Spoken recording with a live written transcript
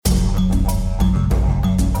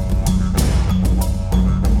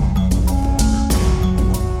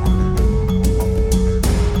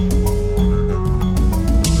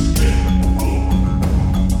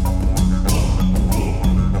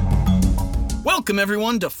Welcome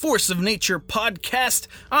everyone to Force of Nature Podcast.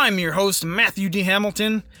 I'm your host, Matthew D.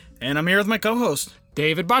 Hamilton, and I'm here with my co-host,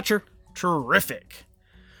 David Butcher. Terrific.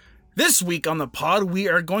 This week on the pod, we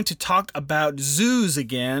are going to talk about zoos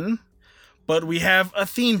again, but we have a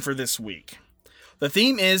theme for this week. The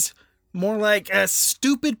theme is more like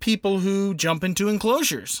stupid people who jump into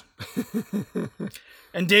enclosures.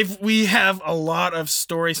 And Dave, we have a lot of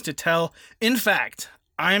stories to tell. In fact,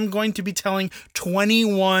 I'm going to be telling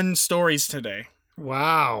 21 stories today.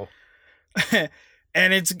 Wow.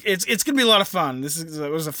 And it's going to be a lot of fun.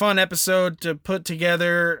 It was a fun episode to put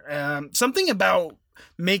together. Something about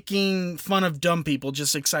making fun of dumb people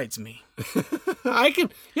just excites me.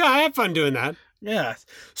 I have fun doing that. Yeah.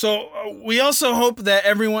 So we also hope that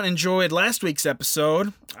everyone enjoyed last week's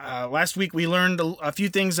episode. Last week we learned a few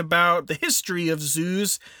things about the history of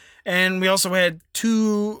zoos, and we also had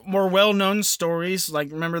two more well-known stories,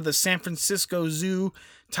 like remember the San Francisco Zoo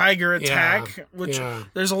tiger attack, which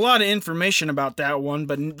there's a lot of information about that one,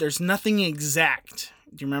 but there's nothing exact.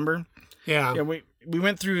 Do you remember? Yeah. Yeah, we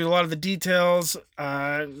went through a lot of the details.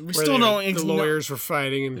 We still don't. The lawyers were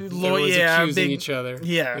fighting and everyone's accusing each other.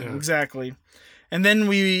 Yeah, exactly. And then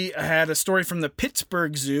we had a story from the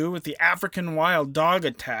Pittsburgh Zoo with the African wild dog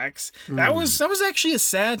attacks. That was actually a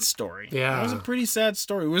sad story. Yeah. That was a pretty sad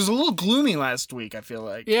story. It was a little gloomy last week, I feel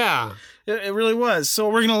like. Yeah. It really was. So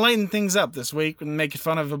we're going to lighten things up this week and make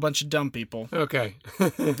fun of a bunch of dumb people. Okay.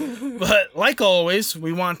 But like always,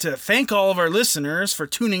 we want to thank all of our listeners for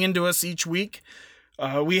tuning into us each week.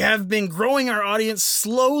 We have been growing our audience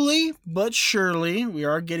slowly but surely. We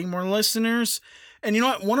are getting more listeners. And you know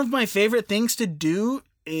what? One of my favorite things to do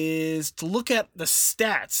is to look at the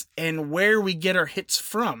stats and where we get our hits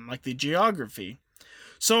from, like the geography.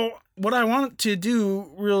 So what I want to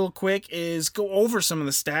do real quick is go over some of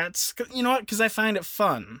the stats. You know what? Because I find it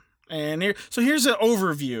fun. And here's an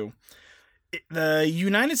overview. The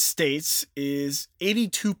United States is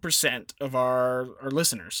 82% of our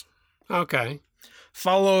listeners. Okay.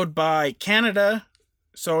 Followed by Canada.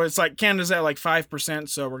 So it's like Canada's at like 5%,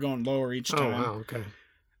 so we're going lower each time. Oh, wow, okay.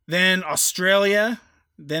 Then Australia,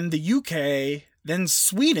 then the UK, then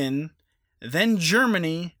Sweden, then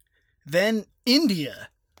Germany, then India.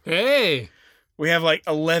 Hey! We have like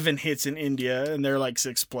 11 hits in India, and they're like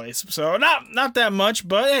 6th place. So not that much,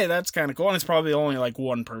 but hey, that's kind of cool. And it's probably only like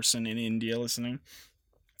one person in India listening.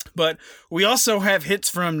 But we also have hits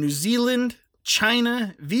from New Zealand,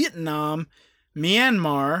 China, Vietnam,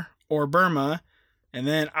 Myanmar, or Burma, and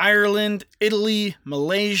then Ireland, Italy,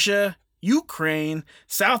 Malaysia, Ukraine,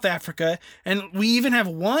 South Africa, and we even have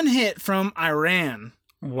one hit from Iran.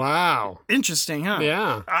 Wow. Interesting, huh?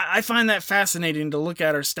 Yeah. I find that fascinating to look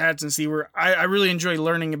at our stats and see where I really enjoy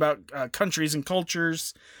learning about countries and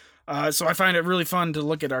cultures. So I find it really fun to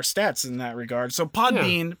look at our stats in that regard. So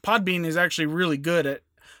Podbean is actually really good at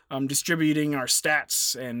distributing our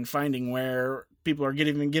stats and finding where people are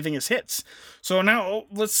giving us hits. So now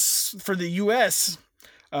for the U.S.,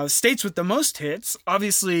 states with the most hits,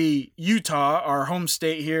 obviously Utah, our home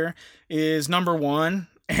state here, is number one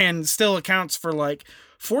and still accounts for like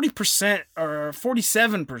 40% or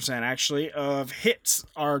 47% actually of hits,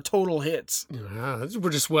 our total hits. Yeah, we're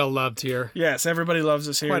just well loved here. Yes, everybody loves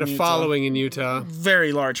us here. Quite a following in Utah.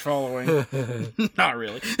 Very large following. Not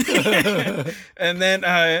really. And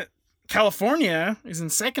then California is in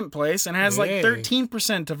 2nd place and has like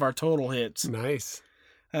 13% of our total hits. Nice.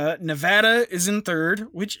 Nevada is in 3rd,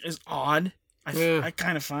 which is odd. I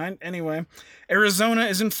kind of find. Anyway, Arizona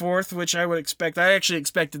is in 4th, which I would expect. I actually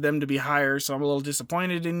expected them to be higher, so I'm a little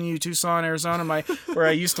disappointed in you, Tucson, Arizona, where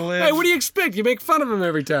I used to live. Hey, what do you expect? You make fun of them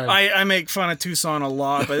every time. I make fun of Tucson a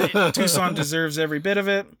lot, but Tucson deserves every bit of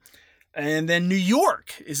it. And then New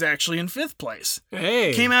York is actually in 5th place.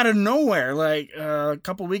 Hey. Came out of nowhere like a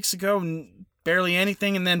couple weeks ago, barely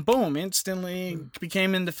anything, and then boom, instantly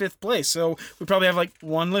became into 5th place. So we probably have like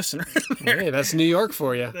one listener there. Hey, that's New York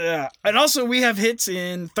for you. Yeah. And also we have hits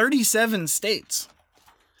in 37 states.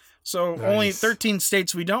 So only 13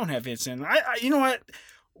 states we don't have hits in. You know what?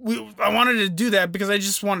 I wanted to do that because I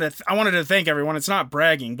wanted to thank everyone. It's not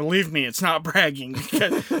bragging. Believe me, it's not bragging.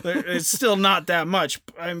 Because it's still not that much.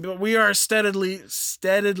 But we are steadily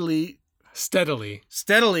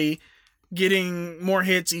getting more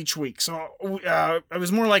hits each week. So it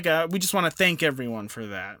was more like we just want to thank everyone for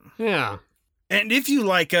that. Yeah. And if you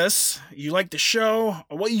like us, you like the show,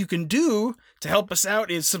 what you can do to help us out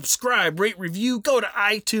is subscribe, rate, review, go to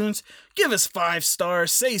iTunes, give us 5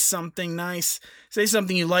 stars, say something nice, say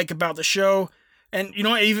something you like about the show. And you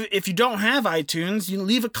know, if you don't have iTunes, you can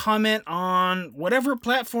leave a comment on whatever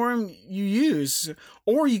platform you use.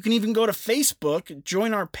 Or you can even go to Facebook,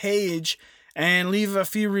 join our page, and leave a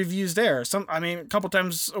few reviews there. A couple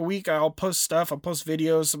times a week I'll post stuff. I'll post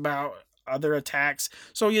videos about other attacks.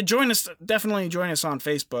 So definitely join us on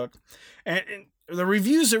Facebook. And the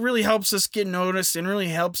reviews, it really helps us get noticed and really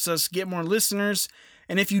helps us get more listeners.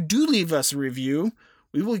 And if you do leave us a review,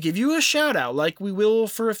 we will give you a shout out like we will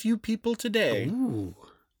for a few people today. Ooh.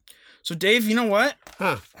 So Dave, you know what?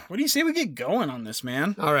 Huh. What do you say we get going on this,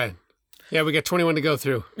 man? All right. Yeah, we got 21 to go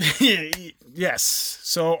through. Yes.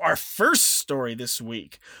 So our first story this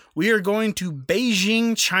week, we are going to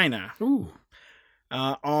Beijing, China. Ooh.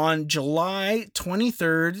 On July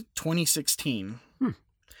 23rd, 2016.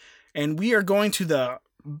 And we are going to the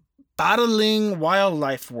Badaling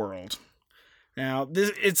Wildlife World. Now,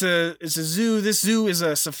 it's a zoo. This zoo is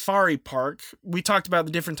a safari park. We talked about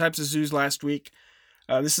the different types of zoos last week.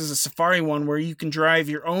 This is a safari one where you can drive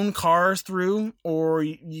your own car through, or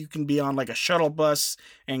you can be on like a shuttle bus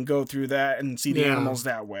and go through that and see the animals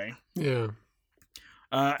that way. Yeah.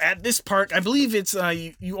 At this park, I believe it's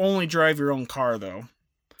you only drive your own car, though.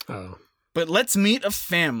 Oh. But let's meet a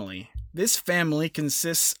family. This family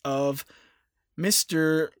consists of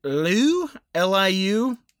Mr. Liu,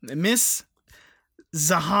 Liu, Miss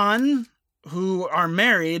Zahan, who are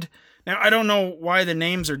married. Now, I don't know why the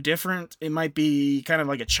names are different. It might be kind of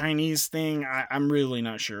like a Chinese thing. I'm really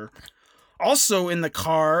not sure. Also in the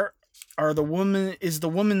car is the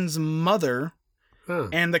woman's mother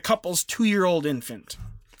and the couple's 2-year-old infant.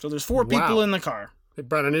 So there's 4 people in the car. They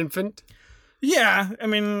brought an infant? Yeah, I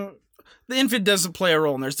mean, the infant doesn't play a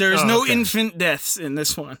role in this. There is no infant deaths in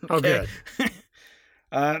this one. Okay.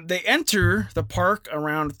 They enter the park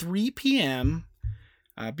around 3 p.m.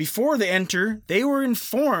 Before they enter, they were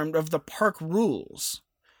informed of the park rules,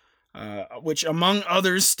 which, among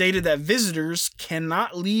others, stated that visitors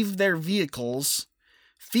cannot leave their vehicles,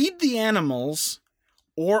 feed the animals,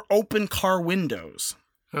 or open car windows.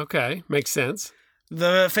 Okay, makes sense.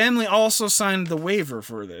 The family also signed the waiver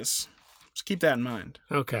for this. Just keep that in mind.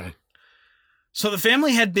 Okay. So the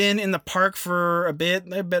family had been in the park for a bit.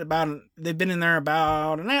 They've been in there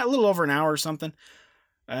about a little over an hour or something,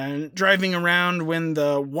 and driving around when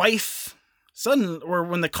the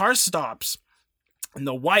car stops, and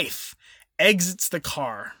the wife exits the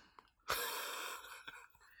car.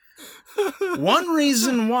 One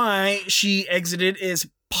reason why she exited is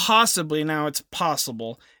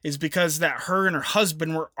because that her and her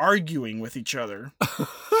husband were arguing with each other.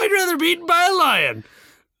 I'd rather be eaten by a lion.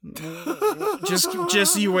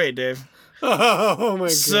 Just you wait, Dave. Oh my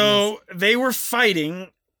goodness. So they were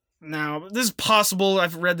fighting. Now, this is possible.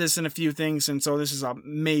 I've read this in a few things, and so this is a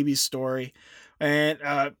maybe story. And,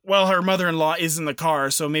 her mother-in-law is in the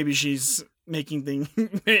car, so maybe she's making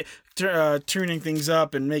turning things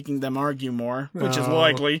up and making them argue more, which is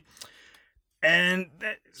likely. And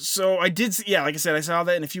so I did, like I said, I saw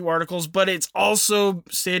that in a few articles, but it's also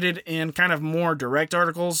stated in kind of more direct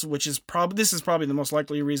articles, which is this is probably the most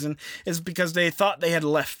likely reason, is because they thought they had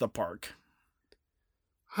left the park.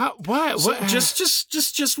 How, what? So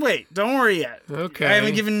just wait. Don't worry yet. Okay. I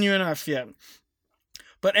haven't given you enough yet.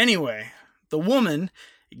 But anyway, the woman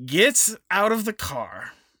gets out of the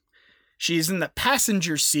car. She's in the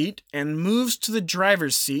passenger seat and moves to the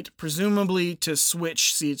driver's seat, presumably to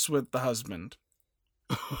switch seats with the husband.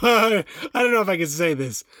 I don't know if I can say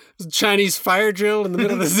this. Chinese fire drill in the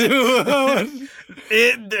middle of the zoo.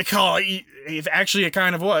 It actually it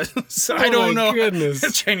kind of was. So I don't know.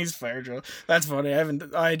 Goodness. Chinese fire drill. That's funny. I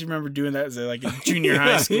remember doing that as like in junior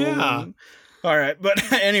high school. Yeah. All right,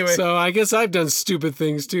 but anyway. So I guess I've done stupid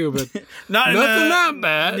things too, but nothing that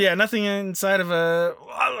bad. Yeah, nothing inside of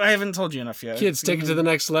I haven't told you enough yet. Kids, take it to the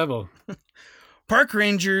next level. Park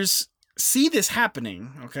rangers see this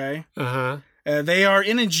happening, okay? Uh-huh. They are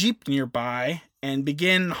in a Jeep nearby and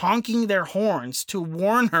begin honking their horns to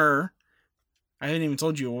warn her. I haven't even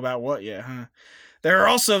told you about what yet, huh? There are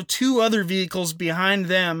also 2 other vehicles behind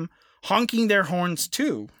them honking their horns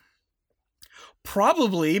too.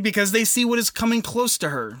 Probably because they see what is coming close to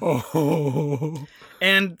her. Oh.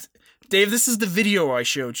 And Dave, this is the video I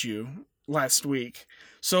showed you last week.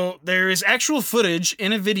 So there is actual footage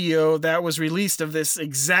in a video that was released of this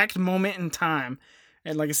exact moment in time.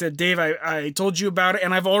 And like I said, Dave, I told you about it,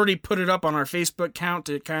 and I've already put it up on our Facebook account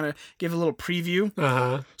to kind of give a little preview.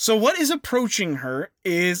 Uh-huh. So what is approaching her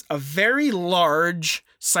is a very large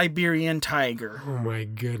Siberian tiger. Oh my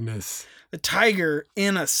goodness. The tiger,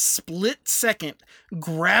 in a split second,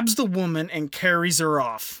 grabs the woman and carries her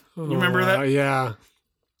off. You remember that? Yeah.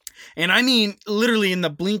 And I mean, literally in the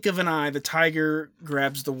blink of an eye, the tiger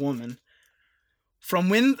grabs the woman. From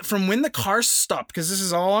when the car stopped, because this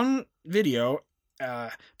is all on video,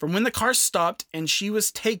 from when the car stopped and she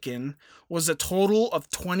was taken was a total of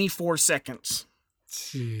 24 seconds.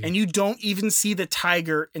 Gee. And you don't even see the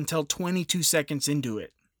tiger until 22 seconds into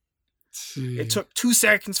it. Gee. It took 2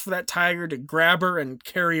 seconds for that tiger to grab her and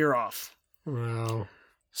carry her off. Wow.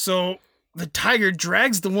 So the tiger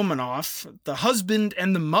drags the woman off. The husband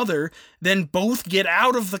and the mother then both get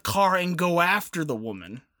out of the car and go after the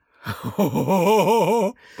woman.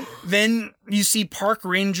 Then you see park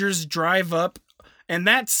rangers drive up, and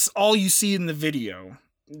that's all you see in the video.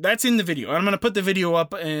 That's in the video. I'm going to put the video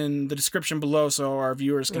up in the description below so our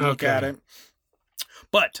viewers can look at it.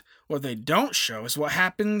 But what they don't show is what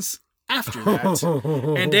happens after that.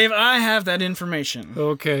 And Dave, I have that information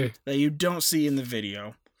Okay. that you don't see in the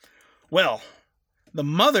video. Well, the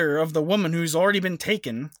mother of the woman who's already been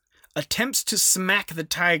taken attempts to smack the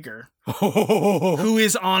tiger, who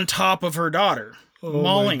is on top of her daughter,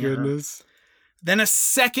 mauling my her. goodness. Then a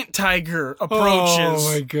second tiger approaches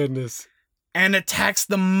Oh my goodness. and attacks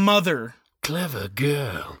the mother, Clever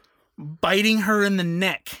girl. biting her in the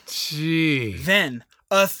neck. Gee. Then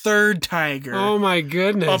a third tiger Oh my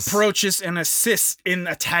goodness. approaches and assists in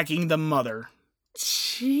attacking the mother.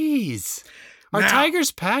 Jeez. Are Now-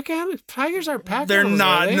 tigers pack animals? Tigers aren't pack They're animals,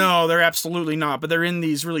 not. are they? No, they're absolutely not. But they're in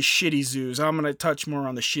these really shitty zoos. I'm going to touch more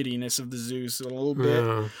on the shittiness of the zoos a little bit.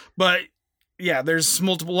 Oh. But yeah, there's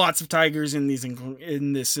lots of tigers in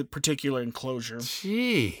in this particular enclosure.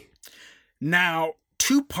 Gee. Now,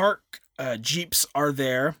 2 park jeeps are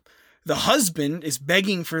there. The husband is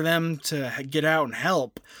begging for them to get out and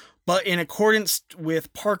help, but in accordance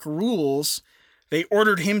with park rules, they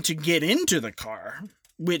ordered him to get into the car,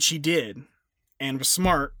 which he did, and was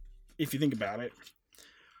smart, if you think about it.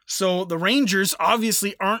 So the rangers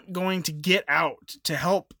obviously aren't going to get out to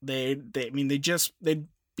help. They'd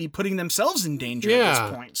be putting themselves in danger at Yeah.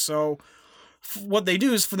 this point. So what they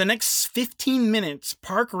do is for the next 15 minutes,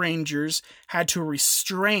 park rangers had to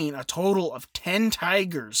restrain a total of 10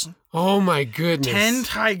 tigers. Oh my goodness. 10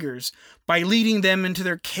 tigers by leading them into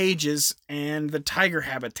their cages and the tiger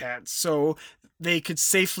habitats so they could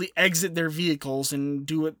safely exit their vehicles and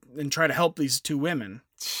do it and try to help these 2 women.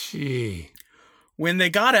 Gee. When they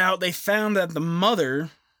got out, they found that the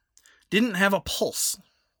mother didn't have a pulse,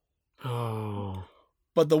 Oh.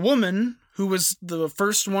 but the woman who was the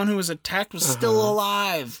first one who was attacked was still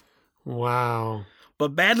alive, Wow.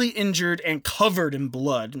 but badly injured and covered in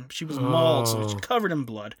blood. She was mauled, so she's Oh. covered in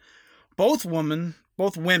blood. Both women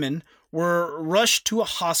were rushed to a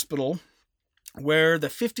hospital where the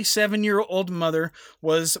 57-year-old mother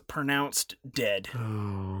was pronounced dead.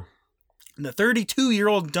 Oh. The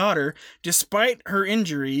 32-year-old daughter, despite her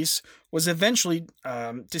injuries, was eventually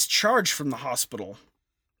discharged from the hospital.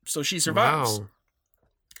 So she survives. Wow.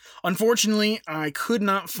 Unfortunately, I could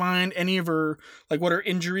not find any of her, what her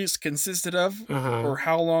injuries consisted of Uh-huh. or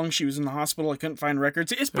how long she was in the hospital. I couldn't find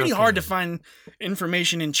records. It's pretty hard to find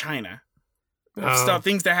information in China.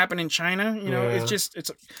 Things that happen in China, Yeah.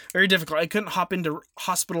 it's very difficult. I couldn't hop into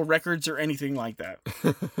hospital records or anything like that.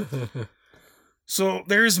 So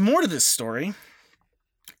there's more to this story.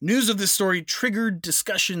 News of this story triggered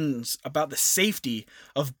discussions about the safety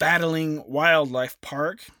of Battling Wildlife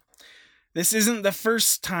Park. This isn't the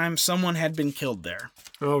first time someone had been killed there.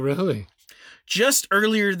 Oh, really? Just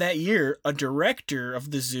earlier that year, a director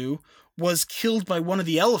of the zoo was killed by one of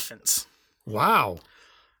the elephants. Wow.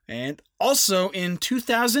 And also in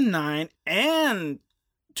 2009 and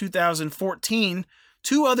 2014,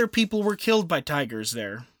 2 other people were killed by tigers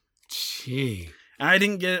there. Gee. I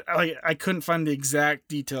couldn't find the exact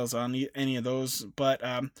details on any of those, but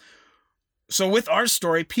so with our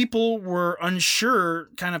story, people were unsure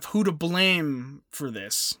kind of who to blame for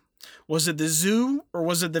this. Was it the zoo or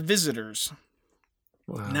was it the visitors?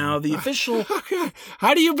 Wow. Now the official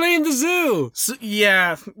How do you blame the zoo?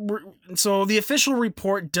 so the official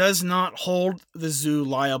report does not hold the zoo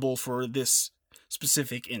liable for this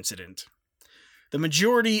specific incident. The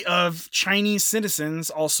majority of Chinese citizens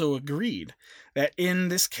also agreed that in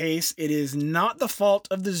this case, it is not the fault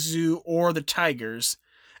of the zoo or the tigers.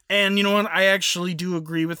 And you know what? I actually do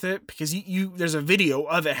agree with it because there's a video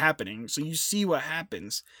of it happening, so you see what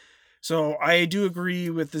happens. So I do agree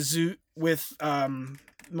with the zoo, with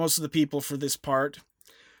most of the people for this part.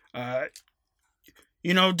 Don't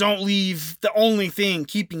leave the only thing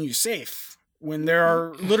keeping you safe when there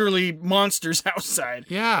are literally monsters outside.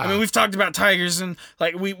 Yeah. I mean, we've talked about tigers and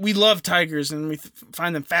we love tigers and we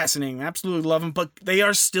find them fascinating. Absolutely love them, but they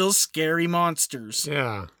are still scary monsters.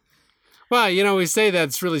 Yeah. Well, we say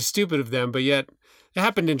that's really stupid of them, but yet it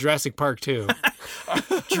happened in Jurassic Park too.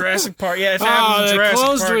 Jurassic Park. Yeah, if it happens in they're Jurassic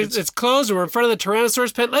closed. Park, It's closed. We're in front of the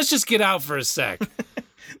Tyrannosaurus pet. Let's just get out for a sec.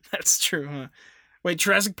 that's true, huh? Wait,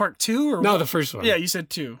 Jurassic Park 2 or No, what? the first one. Yeah, you said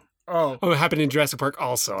 2. Oh. Oh, it happened in Jurassic Park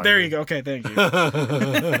also. There you go. Okay, thank you.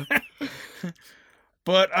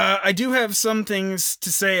 But I do have some things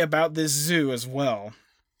to say about this zoo as well.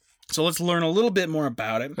 So let's learn a little bit more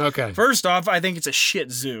about it. Okay. First off, I think it's a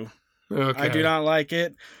shit zoo. Okay. I do not like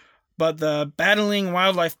it. But the Badaling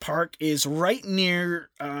Wildlife Park is right near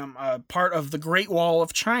a part of the Great Wall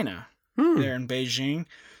of China there in Beijing.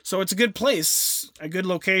 So it's a good place, a good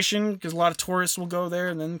location, because a lot of tourists will go there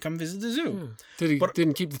and then come visit the zoo.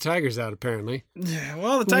 Didn't keep the tigers out, apparently. Yeah,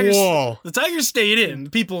 well, the tigers stayed in. The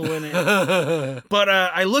people went in. But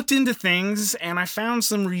I looked into things, and I found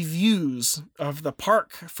some reviews of the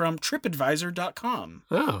park from TripAdvisor.com.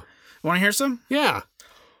 Oh. Want to hear some? Yeah.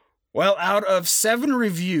 Well, out of 7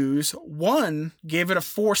 reviews, 1 gave it a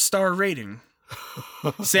 4-star rating,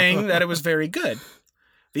 saying that it was very good.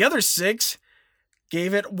 The other 6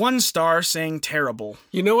 gave it 1 star, saying terrible.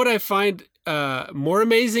 You know what I find more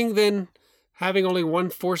amazing than having only 1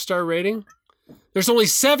 4-star rating? There's only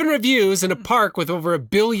 7 reviews in a park with over 1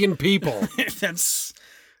 billion people. That's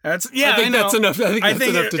yeah. I think that's enough. I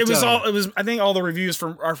think that's enough to tell. I think all the reviews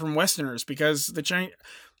are from Westerners, because the Chinese.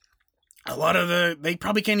 A lot of they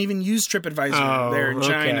probably can't even use TripAdvisor there in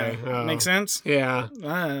China. Oh. Make sense? Yeah.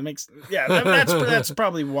 That's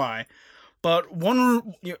probably why. But one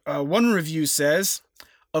review says,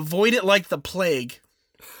 avoid it like the plague.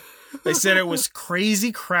 They said it was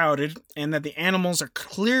crazy crowded and that the animals are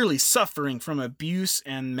clearly suffering from abuse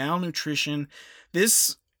and malnutrition.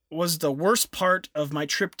 This was the worst part of my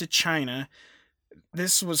trip to China.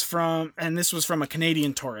 This was from a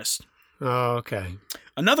Canadian tourist. Oh, okay.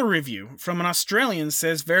 Another review from an Australian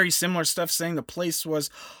says very similar stuff, saying the place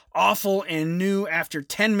was awful and knew after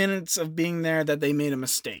 10 minutes of being there that they made a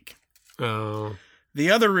mistake. Oh.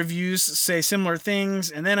 The other reviews say similar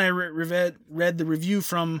things, and then I read the review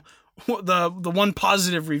from the one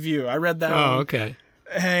positive review. I read that one. Oh, okay.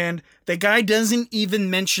 And the guy doesn't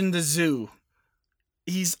even mention the zoo.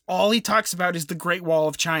 All he talks about is the Great Wall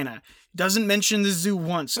of China. Doesn't mention the zoo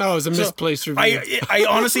once. Oh, it was a misplaced review. I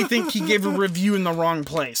honestly think he gave a review in the wrong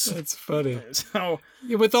place. That's funny. So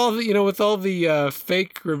yeah, with all the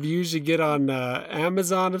fake reviews you get on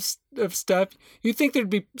Amazon of stuff, you'd think there'd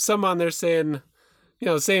be some on there saying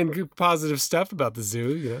positive stuff about the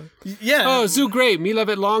zoo. Yeah. Oh, zoo great. Me love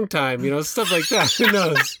it long time. Stuff like that. Who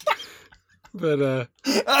knows? But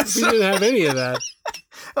we didn't have any of that.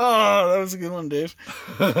 Oh, that was a good one, Dave.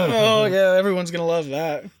 Oh, yeah, everyone's going to love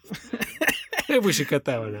that. Maybe we should cut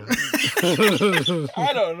that one out.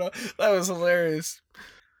 I don't know. That was hilarious.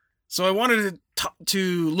 So I wanted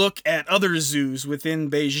to look at other zoos within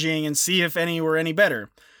Beijing and see if any were any better.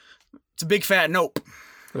 It's a big fat nope.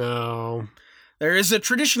 No. There is a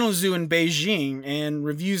traditional zoo in Beijing, and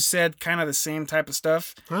reviews said kind of the same type of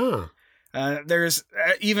stuff. Oh. There's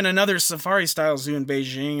even another safari-style zoo in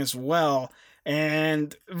Beijing as well,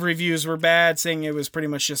 and reviews were bad, saying it was pretty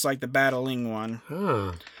much just like the Badaling one.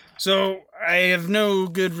 Oh. So I have no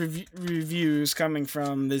good reviews coming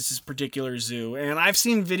from this particular zoo, and I've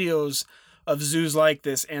seen videos of zoos like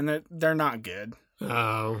this, and they're not good.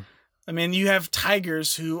 Oh. I mean, you have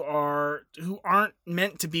tigers who aren't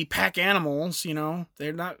meant to be pack animals.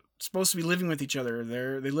 They're not supposed to be living with each other.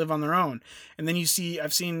 They live on their own. And then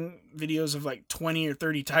I've seen videos of like 20 or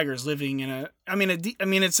 30 tigers living in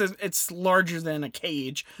it's larger than a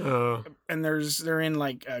cage. Oh. And they're in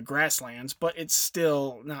like grasslands, but it's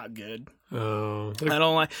still not good. Oh. I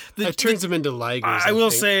don't like it turns them into ligers. I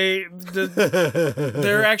will say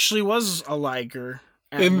there actually was a liger.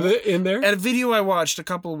 In there? At a video I watched a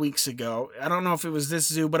couple of weeks ago, I don't know if it was this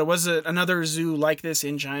zoo, but it was another zoo like this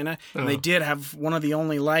in China, and they did have one of the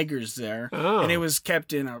only ligers there, and it was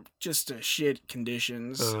kept in just a shit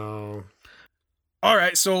conditions. Oh. All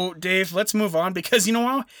right, so Dave, let's move on, because you know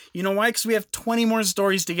why? Because we have 20 more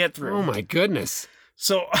stories to get through. Oh my goodness.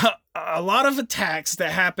 So a lot of attacks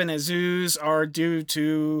that happen at zoos are due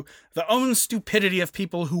to the own stupidity of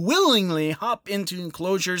people who willingly hop into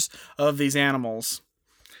enclosures of these animals.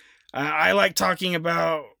 I like talking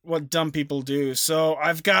about what dumb people do. So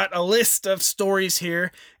I've got a list of stories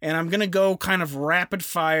here, and I'm going to go kind of rapid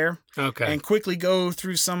fire. Okay. And quickly go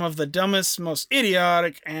through some of the dumbest, most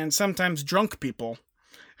idiotic, and sometimes drunk people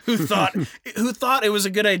who thought it was a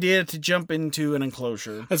good idea to jump into an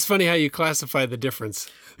enclosure. That's funny how you classify the difference.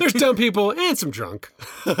 There's dumb people and some drunk.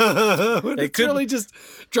 It's really just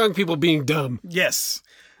drunk people being dumb. Yes.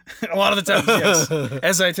 A lot of the time, yes.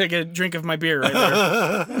 As I take a drink of my beer right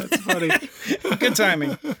there. That's funny. Good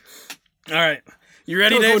timing. All right. You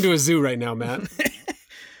ready, Don't Dave? go into a zoo right now, Matt.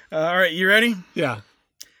 All right. You ready? Yeah.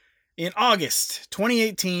 In August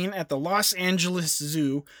 2018, at the Los Angeles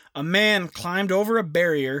Zoo, a man climbed over a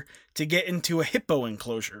barrier to get into a hippo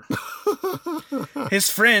enclosure. His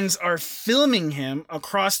friends are filming him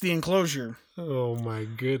across the enclosure. Oh my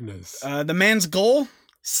goodness. The man's goal?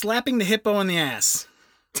 Slapping the hippo in the ass.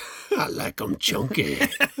 I like 'em chunky.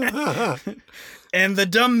 And the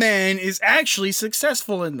dumb man is actually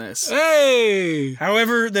successful in this. Hey!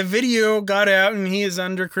 However, the video got out and he is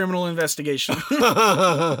under criminal investigation.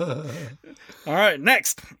 All right,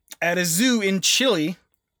 next. At a zoo in Chile,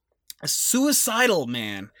 a suicidal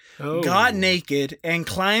man got naked and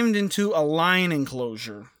climbed into a lion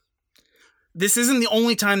enclosure. This isn't the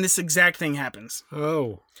only time this exact thing happens.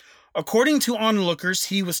 Oh. According to onlookers,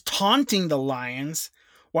 he was taunting the lions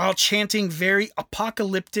while chanting very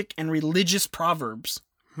apocalyptic and religious proverbs.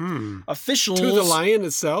 Officials... To the lion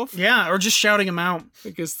itself? Yeah, or just shouting him out.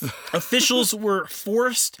 I guess... Officials were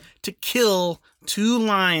forced to kill 2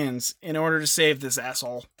 lions in order to save this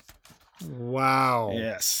asshole. Wow.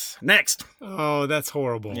 Yes. Next. Oh, that's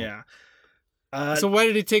horrible. Yeah. So why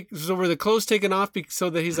did he take... So were the clothes taken off so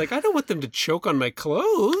that he's like, I don't want them to choke on my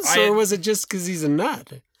clothes? Or was it just because he's a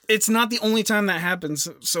nut? It's not the only time that happens.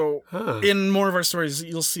 So in more of our stories,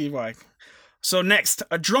 you'll see why. So next,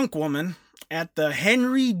 a drunk woman at the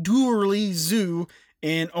Henry Doorly Zoo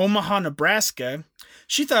in Omaha, Nebraska.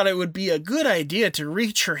 She thought it would be a good idea to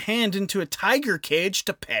reach her hand into a tiger cage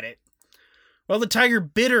to pet it. Well, the tiger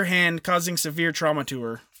bit her hand, causing severe trauma to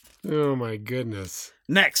her. Oh my goodness.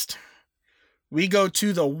 Next, we go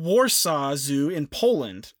to the Warsaw Zoo in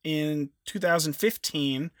Poland in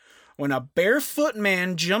 2015 when a barefoot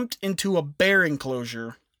man jumped into a bear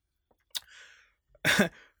enclosure.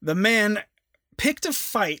 The man picked a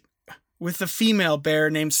fight with a female bear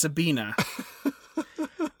named Sabina.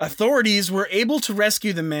 Authorities were able to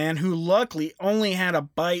rescue the man, who luckily only had a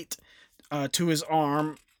bite to his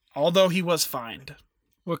arm, although he was fined.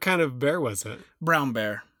 What kind of bear was it? Brown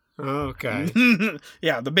bear. Oh, okay.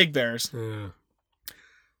 Yeah, the big bears. Yeah.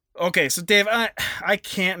 Okay, so Dave, I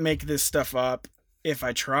can't make this stuff up if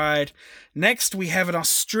I tried. Next, we have an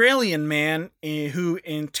Australian man who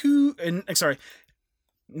in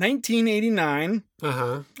 1989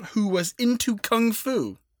 who was into kung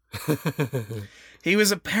fu. He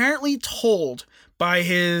was apparently told by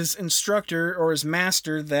his instructor or his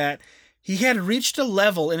master that he had reached a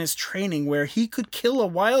level in his training where he could kill a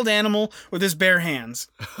wild animal with his bare hands.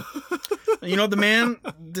 You know what the man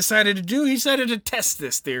decided to do? He decided to test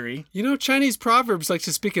this theory. You know, Chinese proverbs like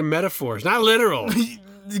to speak in metaphors, not literal.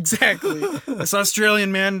 Exactly. This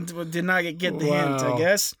Australian man did not get the hint, I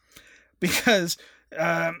guess, because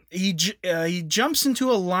he jumps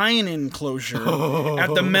into a lion enclosure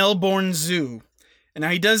at the Melbourne Zoo. And now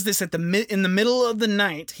he does this in the middle of the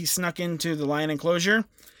night. He snuck into the lion enclosure,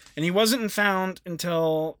 and he wasn't found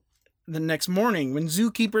until the next morning when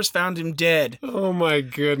zookeepers found him dead. Oh my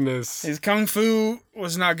goodness. His kung fu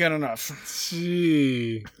was not good enough.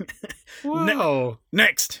 Gee. Wow.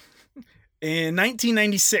 Next. In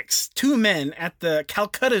 1996, 2 men at the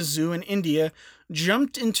Calcutta Zoo in India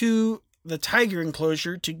jumped into the tiger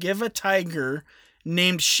enclosure to give a tiger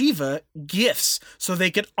named Shiva gifts so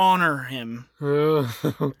they could honor him.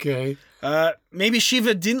 Okay. Maybe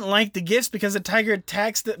Shiva didn't like the gifts because the tiger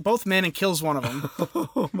attacks both men and kills one of them.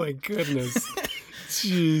 Oh my goodness.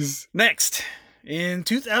 Jeez. Next, in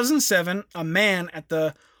 2007, a man at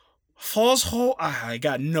the Fozhou, I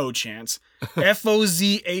got no chance,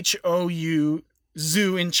 Fozhou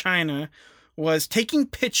Zoo in China was taking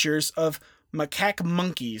pictures of macaque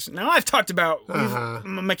monkeys. Now, I've talked about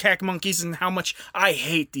macaque monkeys and how much I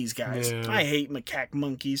hate these guys. Yeah. I hate macaque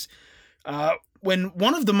monkeys. When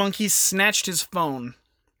one of the monkeys snatched his phone,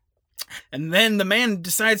 and then the man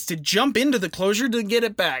decides to jump into the closure to get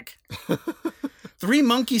it back. 3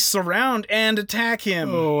 monkeys surround and attack him.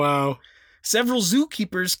 Oh, wow. Several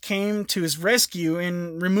zookeepers came to his rescue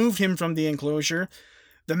and removed him from the enclosure.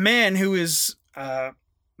 The man, who is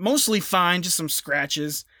mostly fine, just some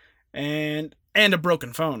scratches, and a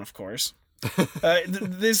broken phone, of course.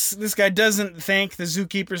 This guy doesn't thank the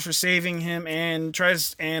zookeepers for saving him and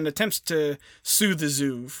attempts to sue the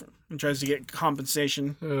zoo and tries to get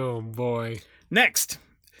compensation. Oh boy. Next,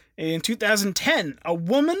 in 2010, a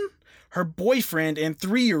woman, her boyfriend, and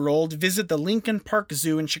 3-year-old visit the Lincoln Park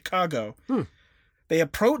Zoo in Chicago. They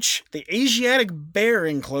approach the Asiatic bear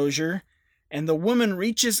enclosure, and the woman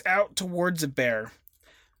reaches out towards a bear.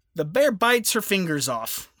 The bear bites her fingers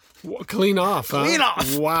off. Clean off, huh? Clean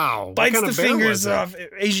off. Wow. Bites the fingers off.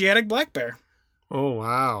 Asiatic black bear. Oh,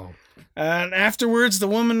 wow. And afterwards, the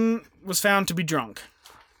woman was found to be drunk.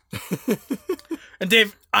 And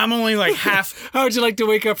Dave, I'm only like half. How would you like to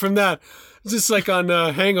wake up from that? Just like on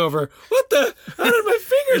Hangover. What the? How did my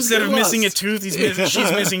fingers Instead get of missing a lost? tooth,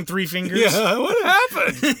 she's missing 3 fingers. Yeah, what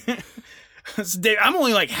happened? So Dave, I'm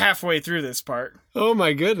only like halfway through this part. Oh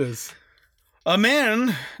my goodness. A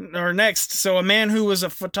man who was a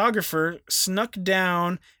photographer snuck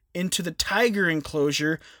down into the tiger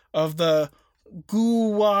enclosure of the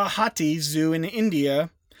Guwahati Zoo in India.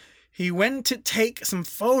 He went to take some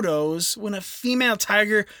photos when a female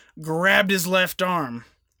tiger grabbed his left arm.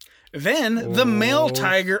 Then the male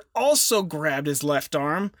tiger also grabbed his left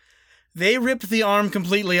arm. They ripped the arm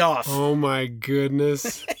completely off. Oh my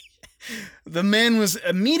goodness. The man was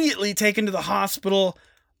immediately taken to the hospital,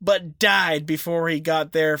 but died before he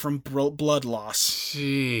got there from blood loss.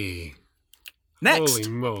 Gee. Next, Holy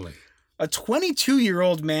moly. a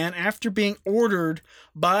 22-year-old man, after being ordered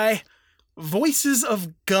by Voices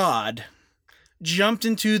of God, jumped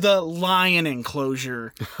into the lion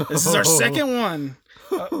enclosure. This is our second one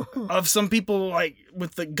of some people like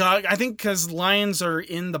with the God. I think because lions are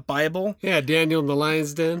in the Bible. Yeah, Daniel in the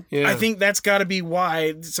lion's den. Yeah. I think that's got to be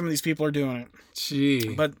why some of these people are doing it.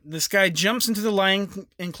 Gee. But this guy jumps into the lion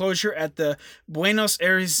enclosure at the Buenos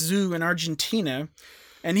Aires Zoo in Argentina,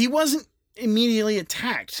 and he wasn't immediately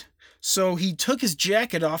attacked. So he took his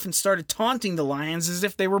jacket off and started taunting the lions as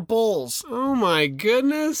if they were bulls. Oh my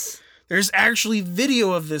goodness. There's actually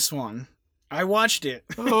video of this one. I watched it.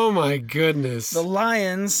 Oh my goodness. The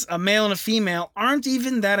lions, a male and a female, aren't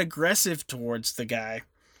even that aggressive towards the guy.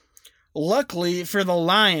 Luckily for the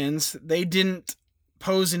lions, they didn't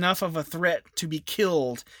pose enough of a threat to be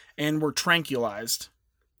killed and were tranquilized.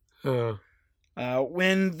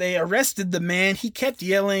 When they arrested the man, he kept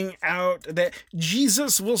yelling out that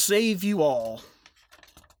Jesus will save you all.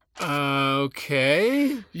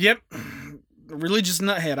 Okay. Yep. Religious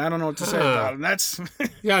nuthead. I don't know what to say about him. That's.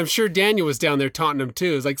 Yeah, I'm sure Daniel was down there taunting him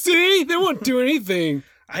too. It's like, see, they won't do anything.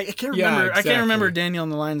 I can't remember. Yeah, I can't remember exactly. Daniel in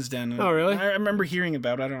the Lion's Den. Oh, really? I remember hearing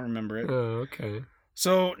about it. I don't remember it. Oh, okay.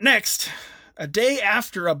 So next, a day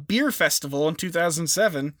after a beer festival in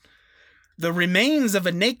 2007, the remains of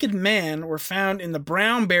a naked man were found in the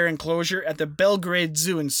brown bear enclosure at the Belgrade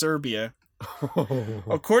Zoo in Serbia.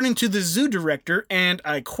 According to the zoo director, and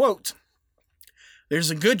I quote, "There's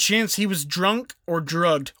a good chance he was drunk or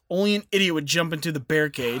drugged. Only an idiot would jump into the bear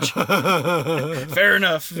cage." Fair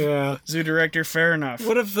enough. Yeah. Zoo director, fair enough.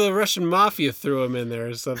 What if the Russian mafia threw him in there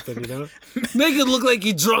or something, you know? Make it look like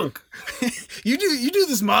he's drunk. You do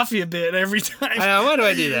this mafia bit every time. Why do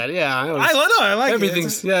I do that? Yeah. I like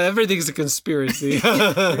everything's, it. Yeah, everything's a conspiracy.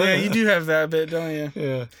 Yeah, you do have that bit, don't you?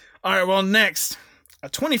 Yeah. All right, well, next, a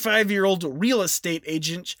 25-year-old real estate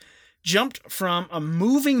agent jumped from a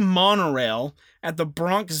moving monorail at the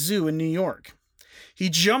Bronx Zoo in New York. He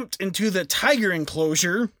jumped into the tiger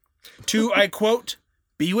enclosure to, I quote,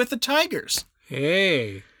 be with the tigers.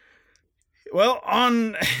 Hey. Well,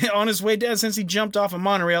 on his way down, since he jumped off a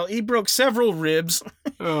monorail, he broke several ribs,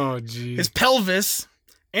 Oh, geez. his pelvis,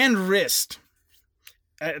 and wrist.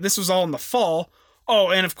 This was all in the fall. Oh,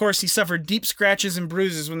 and of course, he suffered deep scratches and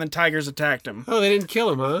bruises when the tigers attacked him. Oh, they didn't kill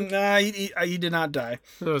him, huh? Nah, he did not die.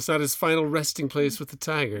 No, it's not his final resting place with the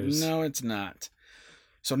tigers. No, it's not.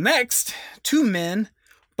 So next, 2 men,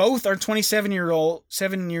 both are 7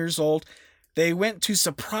 years old. They went to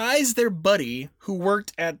surprise their buddy who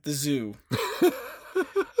worked at the zoo.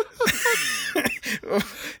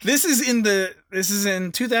 This is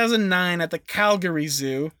in 2009 at the Calgary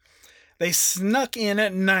Zoo. They snuck in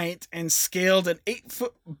at night and scaled an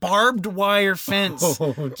 8-foot barbed wire fence.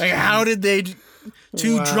 Oh, Like, how did they?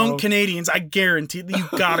 Two Wow. drunk Canadians. I guarantee you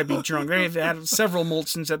gotta be drunk. They've had several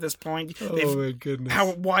Molsons at this point. Oh, my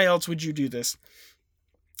goodness. Why else would you do this?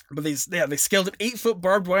 But they scaled an 8-foot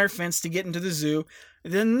barbed wire fence to get into the zoo.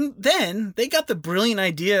 Then they got the brilliant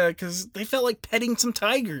idea because they felt like petting some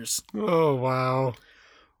tigers. Oh, wow.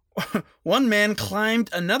 One man climbed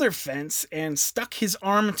another fence and stuck his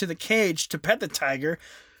arm into the cage to pet the tiger.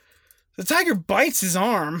 The tiger bites his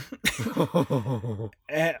arm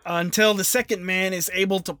until the second man is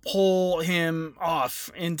able to pull him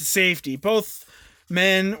off into safety. Both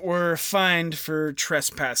men were fined for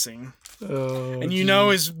trespassing. Oh, And you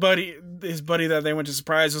know his buddy that they went to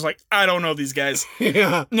surprise was like, I don't know these guys.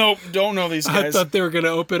 Yeah. Nope, don't know these I guys. thought they were going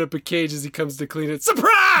to open up a cage as he comes to clean it.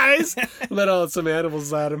 Surprise! Let out some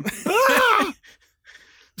animals at him. Ah!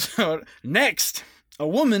 So, next, a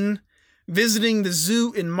woman visiting the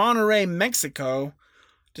zoo in Monterrey, Mexico,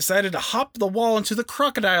 decided to hop the wall into the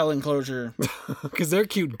crocodile enclosure. Because they're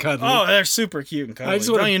cute and cuddly. Oh, they're super cute and cuddly. I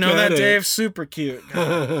just wanna Don't you know that, pet it. Dave? Super cute.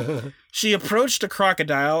 She approached a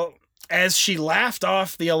crocodile as she laughed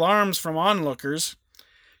off the alarms from onlookers.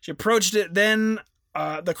 She approached it, then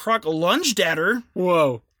the croc lunged at her.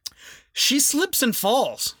 Whoa. She slips and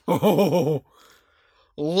falls. Oh.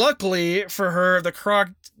 Luckily for her, the croc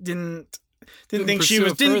didn't think she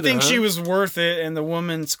was worth it, and the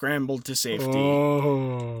woman scrambled to safety.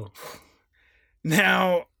 Oh.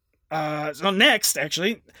 Now, next,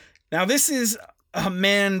 actually, now this is a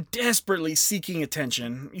man desperately seeking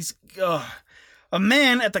attention. He's a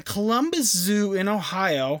man at the Columbus Zoo in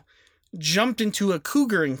Ohio jumped into a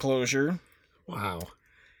cougar enclosure. Wow.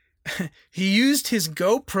 He used his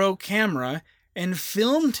GoPro camera and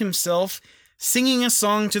filmed himself singing a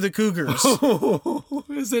song to the cougars.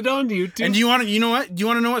 Is it on YouTube? And do you want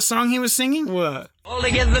to know what song he was singing? What? All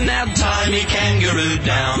together now, tiny kangaroo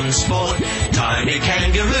down, sport. Tiny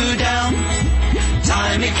kangaroo down.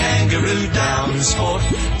 Tiny kangaroo down, sport.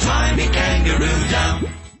 Tiny kangaroo down.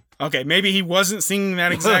 Okay, maybe he wasn't singing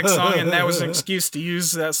that exact song, and that was an excuse to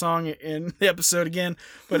use that song in the episode again.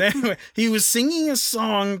 But anyway, he was singing a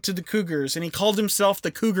song to the cougars, and he called himself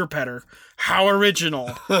the Cougar Petter. How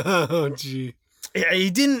original! Oh, gee.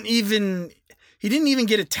 He didn't even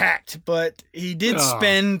get attacked, but he did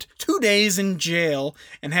spend 2 days in jail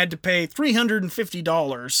and had to pay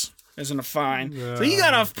 $350 as a fine. So he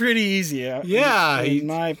got off pretty easy. Yeah, in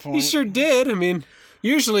my point, he sure did. I mean,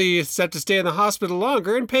 usually you just have to stay in the hospital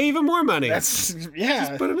longer and pay even more money. Just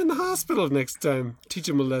put him in the hospital next time. Teach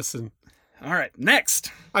him a lesson. All right,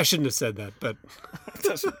 next. I shouldn't have said that, but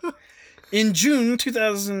in June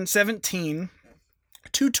 2017,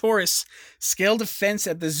 2 tourists scaled a fence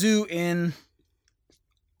at the zoo in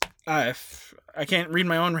I can't read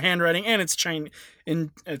my own handwriting, and it's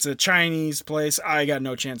it's a Chinese place. I got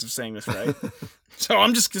no chance of saying this right. So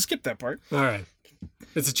I'm just gonna skip that part. All right.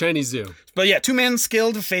 It's a Chinese zoo. But yeah, 2 men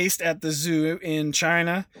scaled a fence at the zoo in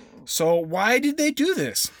China. So why did they do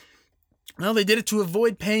this? Well, they did it to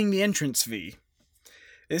avoid paying the entrance fee.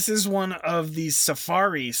 This is one of these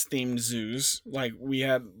safaris themed zoos, like we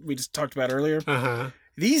just talked about earlier. Uh-huh.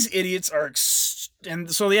 These idiots are, and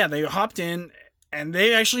so yeah, they hopped in, and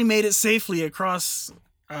they actually made it safely across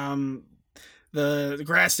the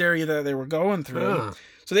grassed area that they were going through. Huh.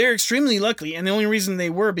 So they were extremely lucky, and the only reason they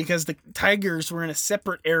were because the tigers were in a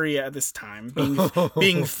separate area at this time,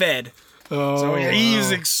 being fed. Oh, so he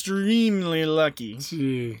is extremely lucky.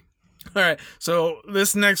 Gee. All right, so I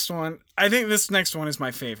think this next one is my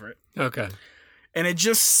favorite. Okay. And it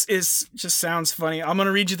just sounds funny. I'm going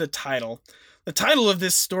to read you the title. The title of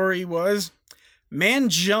this story was Man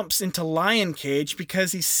Jumps into Lion Cage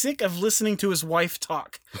Because He's Sick of Listening to His Wife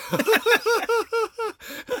Talk.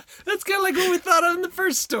 That's kind of like what we thought of in the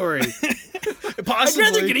first story. Possibly.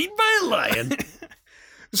 I'd rather get eaten by a lion.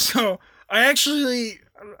 So I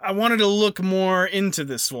wanted to look more into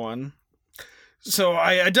this one. So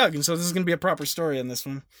I dug, and so this is going to be a proper story on this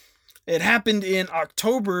one. It happened in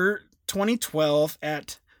October 2012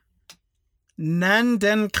 at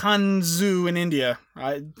Nandankan Zoo in India.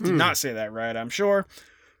 I did not say that right, I'm sure.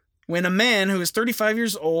 When a man who is 35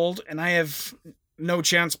 years old, and I have no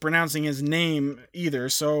chance pronouncing his name either,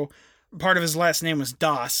 so part of his last name was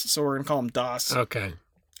Das, so we're going to call him Das. Okay.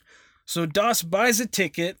 So Das buys a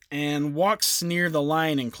ticket and walks near the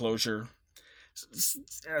lion enclosure.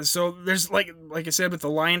 So there's like I said with the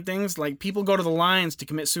lion things, like people go to the lions to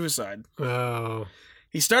commit suicide. Oh.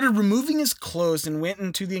 He started removing his clothes and went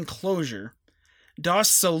into the enclosure. Das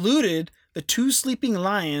saluted the 2 sleeping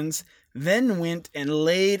lions, then went and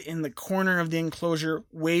laid in the corner of the enclosure,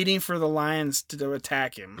 waiting for the lions to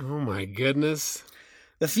attack him. Oh my goodness.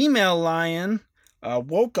 The female lion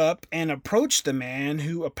woke up and approached the man,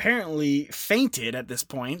 who apparently fainted at this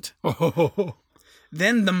point. Oh.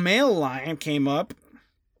 Then the male lion came up.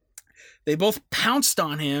 They both pounced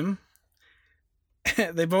on him.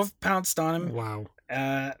 Wow.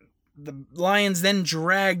 The lions then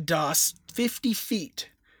dragged Das 50 feet,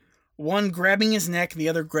 one grabbing his neck, the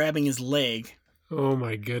other grabbing his leg. Oh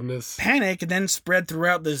my goodness. Panic then spread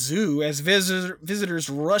throughout the zoo as visitors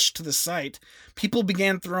rushed to the site. People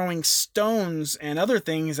began throwing stones and other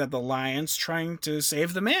things at the lions, trying to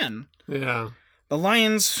save the man. Yeah. The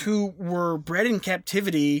lions, who were bred in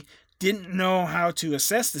captivity, didn't know how to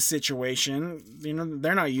assess the situation. You know,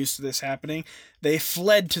 they're not used to this happening. They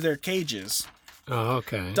fled to their cages. Oh,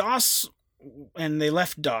 okay. They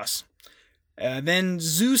left Das. Then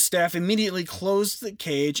zoo staff immediately closed the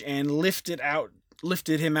cage and lifted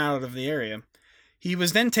him out of the area. He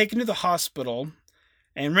was then taken to the hospital.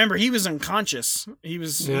 And remember, he was unconscious. He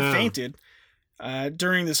fainted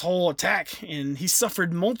during this whole attack, and he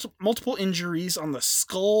suffered multiple injuries on the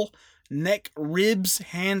skull, neck, ribs,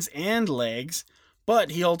 hands, and legs, but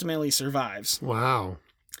he ultimately survives. Wow.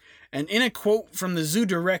 And in a quote from the zoo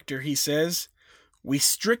director, he says, We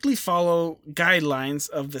strictly follow guidelines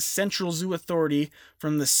of the Central Zoo Authority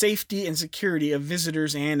from the safety and security of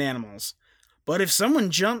visitors and animals. But if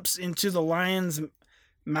someone jumps into the lion's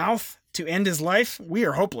mouth to end his life, we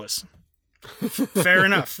are hopeless. Fair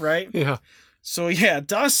enough, right? Yeah. So yeah,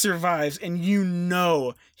 Doss survives, and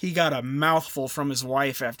he got a mouthful from his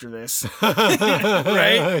wife after this.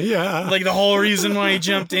 Right? Yeah. Like the whole reason why he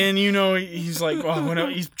jumped in, he's like,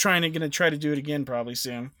 he's gonna try to do it again probably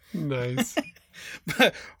soon. Nice.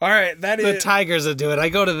 All right, that The is Tigers will do it. I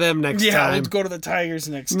go to them next yeah. time. We'll go to the Tigers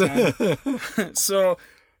next time. So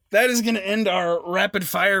that is gonna end our rapid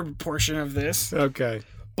fire portion of this. Okay.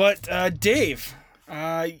 But Dave,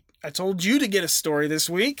 I told you to get a story this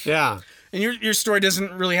week. Yeah. And your story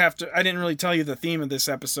doesn't really have to. I didn't really tell you the theme of this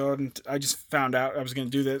episode, and I just found out I was going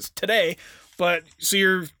to do this today. But so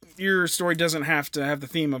your story doesn't have to have the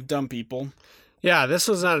theme of dumb people. Yeah, this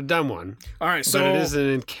was not a dumb one. All right, so but it is an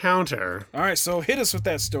encounter. All right, so hit us with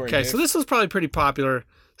that story. Okay, Dave. so this was probably a pretty popular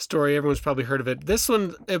story. Everyone's probably heard of it. This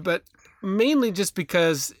one, but mainly just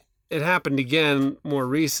because it happened again more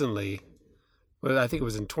recently. Well, I think it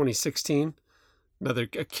was in 2016. A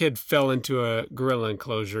kid fell into a gorilla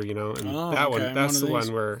enclosure, and that's the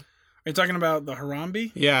one where... Are you talking about the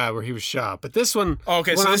Harambe? Yeah, where he was shot. But this one... Oh,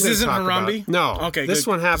 okay, so this isn't Harambe? No. Okay, this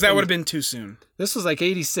good. one happened... That would have been too soon. This was like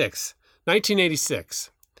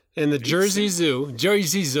 1986. In the Jersey Zoo.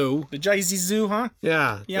 The Jersey Zoo, huh?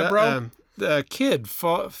 Yeah. Yeah, bro. The kid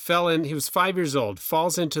fell in... He was 5 years old.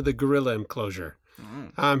 Falls into the gorilla enclosure.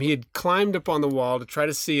 He had climbed up on the wall to try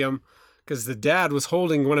to see him, because the dad was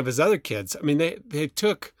holding one of his other kids. I mean, they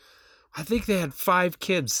took, I think they had 5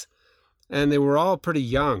 kids, and they were all pretty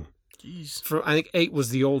young. Jeez. I think 8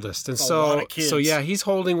 was the oldest, and a lot of kids. So yeah, he's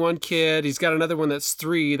holding one kid. He's got another one that's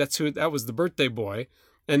 3. That was the birthday boy,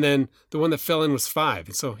 and then the one that fell in was 5,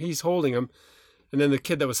 and so he's holding him. And then the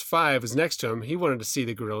kid that was 5 was next to him. He wanted to see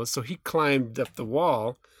the gorilla, so he climbed up the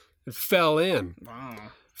wall and fell in. Wow.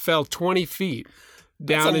 Fell 20 feet.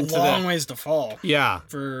 Down into a long ways to fall. Yeah.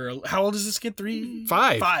 For how old is this kid? 3?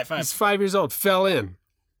 5. 5. He's 5 years old. Fell in,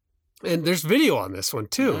 and there's video on this one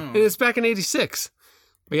too. And it's back in '86.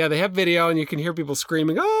 But yeah, they have video, and you can hear people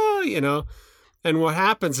screaming, "Oh!" And what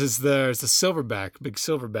happens is there's a big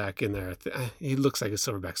silverback in there. He looks like a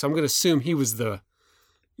silverback, so I'm going to assume he was the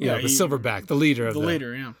silverback, the leader of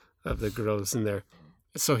of the gorillas in there.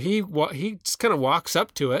 So he just kind of walks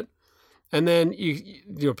up to it. And then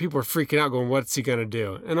people are freaking out, going, "What's he gonna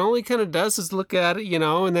do?" And all he kind of does is look at it,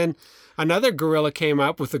 And then another gorilla came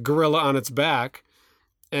up with a gorilla on its back,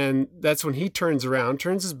 and that's when he turns around,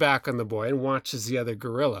 turns his back on the boy, and watches the other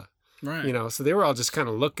gorilla. Right. So they were all just kind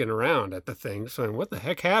of looking around at the thing, saying, "What the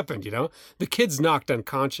heck happened?" The kid's knocked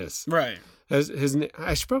unconscious. Right.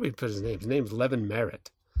 I should probably put his name. His name's Levin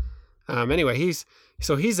Merritt. Anyway, he's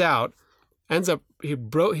out. Ends up he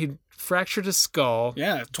fractured his skull.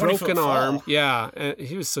 Yeah, 20 broken foot arm. fall. Yeah, and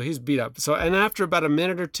he's beat up. So and after about a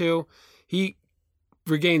minute or two, he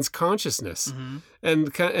regains consciousness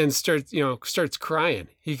and starts crying.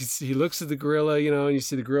 He looks at the gorilla, and you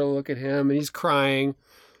see the gorilla look at him, and he's crying.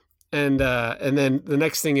 And then the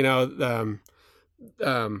next thing everyone's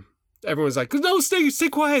like, "No, stay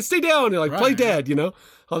quiet, stay down." You're like, "Play dead,"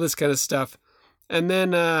 all this kind of stuff. And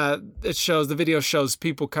then the video shows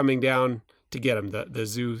people coming down to get him. The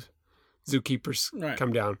zookeepers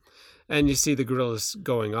come down, and you see the gorillas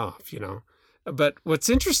going off, But what's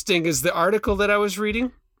interesting is the article that I was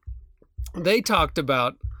reading, they talked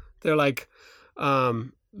about, they're like,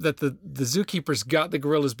 that the zookeepers got the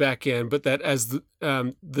gorillas back in, but that as the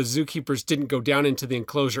zookeepers didn't go down into the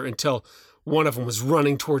enclosure until one of them was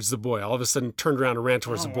running towards the boy. All of a sudden turned around and ran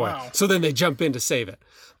towards the boy. Wow. So then they jump in to save it.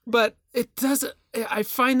 But I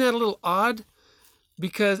find that a little odd,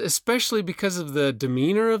 especially because of the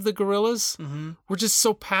demeanor of the gorillas. Mm-hmm. We're just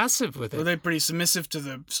so passive with it. Were they pretty submissive to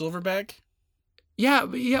the silverback? Yeah,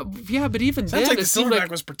 but even Sounds then, like the it seemed silverback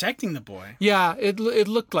was protecting the boy. Yeah, it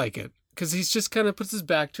looked like it, because he's just kind of puts his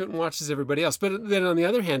back to it and watches everybody else. But then on the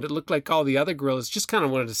other hand, it looked like all the other gorillas just kind of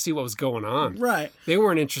wanted to see what was going on. Right. They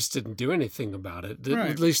weren't interested in doing anything about it. Right.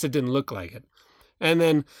 At least it didn't look like it.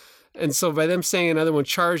 And so by them saying another one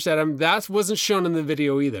charged at him, that wasn't shown in the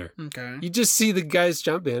video either. Okay. You just see the guys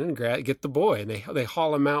jump in and get the boy, and they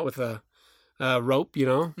haul him out with a rope,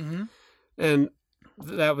 Mm-hmm. and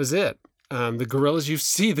that was it. The gorillas, you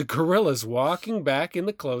see the gorillas walking back in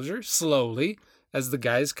the closure slowly as the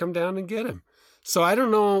guys come down and get him. So I don't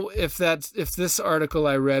know if this article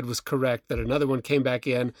I read was correct, that another one came back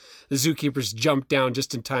in, the zookeepers jumped down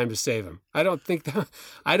just in time to save him. I don't think that.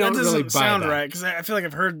 I don't that really doesn't buy sound that. right, because I feel like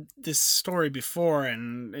I've heard this story before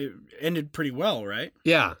and it ended pretty well, right?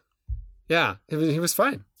 Yeah, he was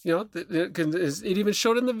fine. it even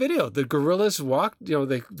showed in the video. The gorillas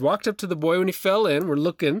they walked up to the boy when he fell in, were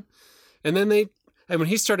looking, and then when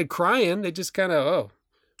he started crying, they just kind of,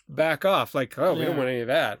 back off, like, we don't want any of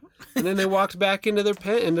that. And then they walked back into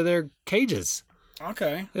their cages.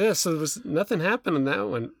 Okay. Yeah, so there was nothing happened in that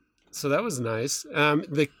one. So that was nice.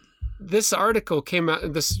 This article came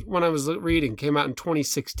out, this one I was reading came out in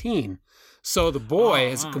 2016. So the boy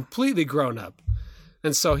has completely grown up.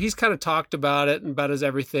 And so he's kind of talked about it and about his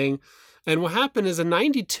everything. And what happened is in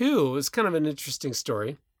 92, it's kind of an interesting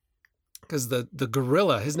story because the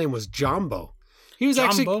gorilla, his name was Jumbo. He was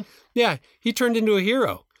Jumbo? he turned into a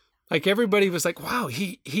hero. Like everybody was like, wow,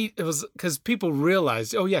 it was because people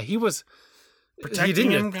realized, he was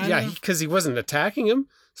protecting him. Because he wasn't attacking him.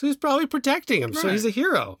 So he's probably protecting him. Right. So he's a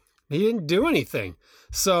hero. He didn't do anything.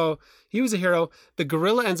 So he was a hero. The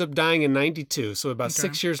gorilla ends up dying in 92. So about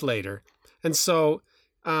 6 years later. And so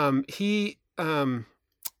they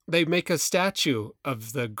make a statue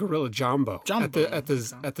of the gorilla Jumbo. At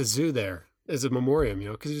the zoo there as a memoriam,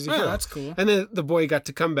 because he was a hero. That's cool. And then the boy got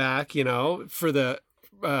to come back, for the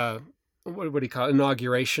what do you call it?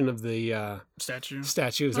 Inauguration of the statue.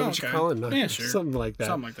 Statue, is that what you call it? No, yeah, sure. Something like that.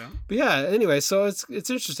 Something like that. But yeah, anyway, so it's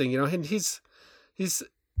interesting, and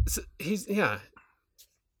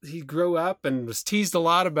he grew up and was teased a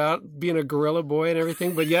lot about being a gorilla boy and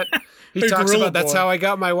everything, but yet he talks about that's how I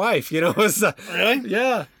got my wife, Was really?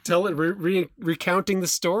 Yeah, recounting the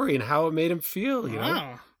story and how it made him feel,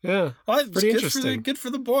 Wow. Yeah, well, pretty interesting. Good for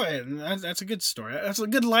the boy, and that's a good story. That's a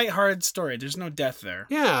good lighthearted story. There's no death there.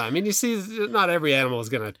 Yeah, I mean, you see, not every animal is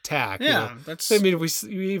going to attack. Yeah, that's. I mean, we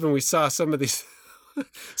saw some of these,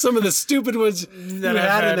 some of the stupid ones that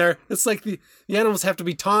had in there. It's like the animals have to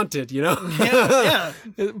be taunted, Yeah.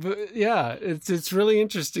 But yeah, it's really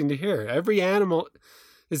interesting to hear. Every animal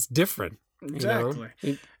is different.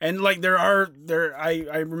 Exactly. And like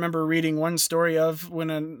I remember reading one story of when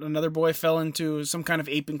another boy fell into some kind of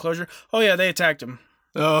ape enclosure. Oh yeah, they attacked him.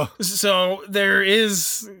 Oh. So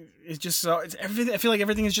it's everything. I feel like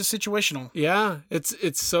everything is just situational. Yeah,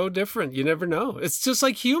 it's so different. You never know. It's just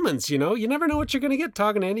like humans, You never know what you're going to get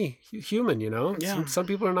talking to any human, Yeah. Some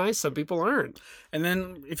people are nice, some people aren't. And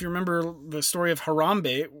then if you remember the story of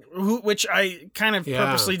Harambe, which I kind of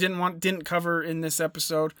purposely didn't cover in this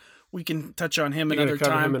episode. We can touch on him another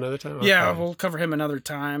time. Okay. Yeah, we'll cover him another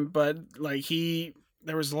time. But like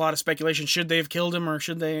there was a lot of speculation. Should they have killed him or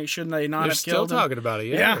shouldn't they not They're have killed him? still talking about it.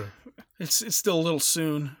 Yeah. It's still a little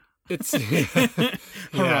soon. It's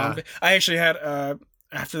Harambe. I actually had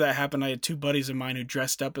after that happened, I had two buddies of mine who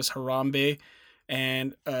dressed up as Harambe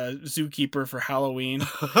and Zookeeper for Halloween.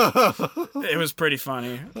 It was pretty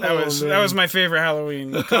funny. That was my favorite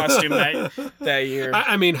Halloween costume that year.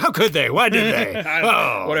 I mean, how could they? Why did they?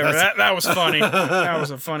 Whatever. That was funny. That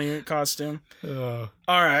was a funny costume. All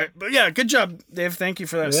right, but yeah, good job, Dave. Thank you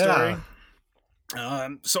for that story.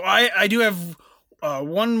 So I do have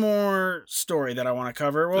one more story that I want to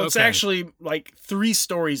cover. Well, it's actually like 3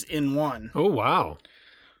 stories in one. Oh wow!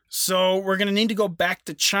 So we're gonna need to go back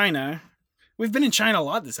to China. We've been in China a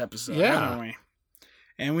lot this episode, haven't we?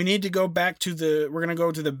 And we need to go back we're going to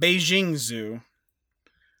go to the Beijing Zoo.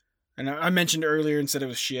 And I mentioned earlier and said it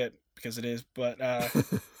was shit, because it is. But,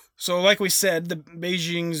 so like we said, the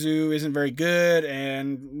Beijing Zoo isn't very good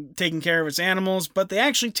and taking care of its animals, but they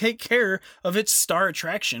actually take care of its star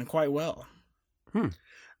attraction quite well.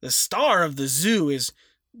 The star of the zoo is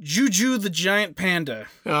Juju the giant panda.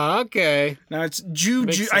 Oh, okay. Now it's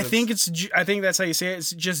Juju. I think that's how you say it.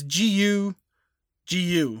 It's just G-U.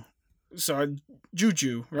 So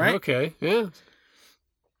Juju, right? Okay. Yeah.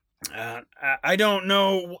 I don't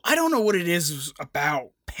know what it is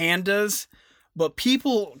about pandas, but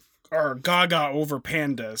people are gaga over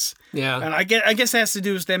pandas. Yeah. And I guess it has to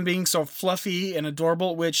do with them being so fluffy and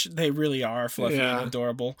adorable, which they really are fluffy and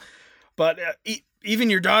adorable. But even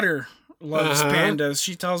your daughter loves pandas.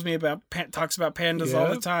 She tells me talks about pandas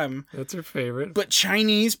all the time. That's her favorite. But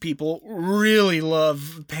Chinese people really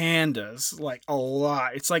love pandas, like a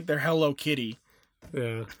lot. It's like their Hello Kitty.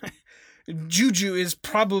 Yeah. Juju is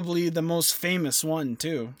probably the most famous one,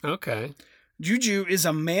 too. Okay. Juju is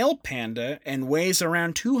a male panda and weighs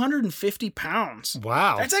around 250 pounds.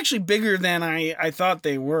 Wow. That's actually bigger than I thought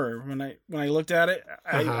they were when I looked at it.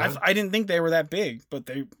 I didn't think they were that big, but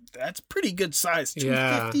that's pretty good size.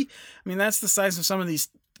 250? Yeah. I mean, that's the size of some of these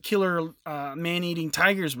killer man-eating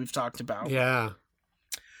tigers we've talked about. Yeah.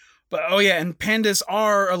 But and pandas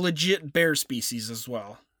are a legit bear species as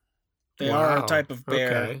well. They are a type of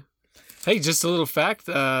bear. Okay. Hey, just a little fact,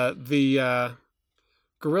 the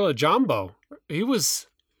gorilla Jumbo, he was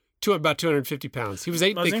about 250 pounds. He was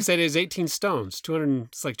they said he was 18 stones.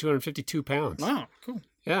 It's like 252 pounds. Wow, cool.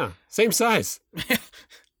 Yeah. Same size.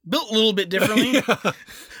 Built a little bit differently.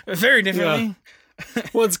 Very differently.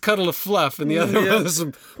 One's cuddle of fluff, and the other one is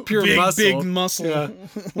some pure muscle. Big muscle. Yeah.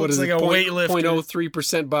 What is like it? a weightlifter.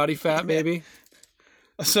 0.03% body fat, maybe?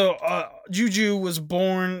 So, Juju was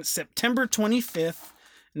born September 25th,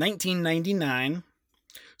 1999.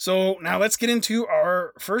 So, now let's get into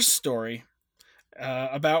our first story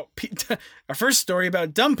about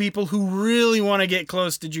dumb people who really want to get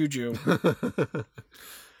close to Juju.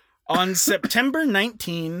 On September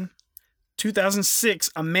 19, 2006,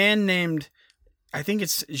 a man named, I think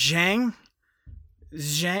it's Zhang.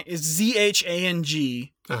 Zhang is Zhang.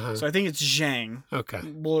 So I think it's Zhang. Okay.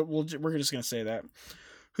 We're just gonna say that.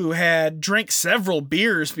 Who had drank several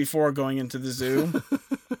beers before going into the zoo.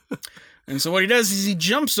 And so what he does is he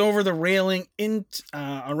jumps over the railing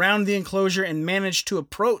around the enclosure and managed to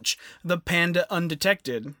approach the panda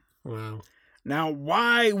undetected. Wow. Now,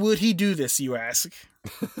 why would he do this, you ask?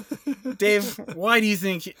 Dave, why do you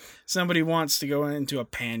think somebody wants to go into a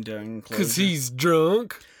panda enclosure? Because he's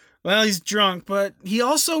drunk. Well, he's drunk, but he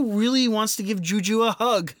also really wants to give Juju a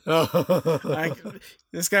hug.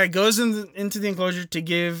 This guy goes into the enclosure to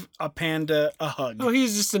give a panda a hug. Oh,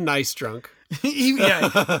 he's just a nice drunk. He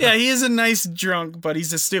is a nice drunk, but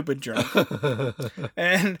he's a stupid drunk.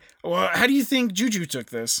 And how do you think Juju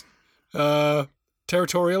took this?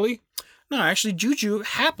 Territorially? No, actually, Juju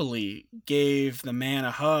happily gave the man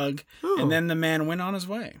a hug, and then the man went on his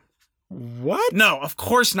way. What? No, of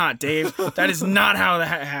course not, Dave. That is not how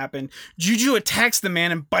that happened. Juju attacks the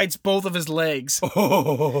man and bites both of his legs.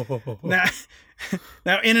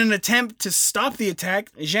 Now, in an attempt to stop the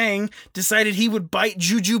attack, Zhang decided he would bite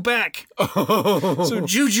Juju back. So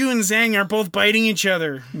Juju and Zhang are both biting each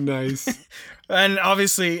other. Nice. And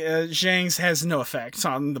obviously, Zhang's has no effect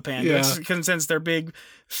on the pandas, since they're big,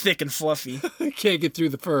 thick, and fluffy. Can't get through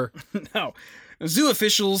the fur. No. Zoo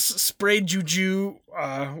officials sprayed Juju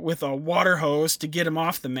with a water hose to get him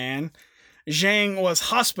off the man. Zhang was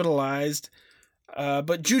hospitalized,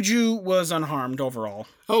 but Juju was unharmed overall.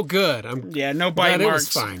 Oh, good. No bite marks. It was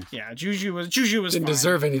fine. Yeah, Juju was Didn't fine.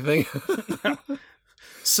 deserve anything. No.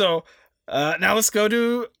 So now let's go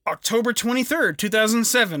to October 23rd,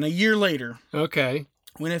 2007, a year later. Okay.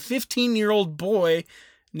 When a 15-year-old boy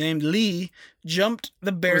named Li jumped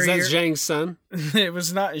the barrier. Was that Zhang's son? It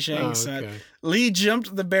was not Zhang's son. Okay. Li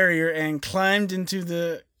jumped the barrier and climbed into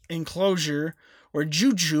the enclosure where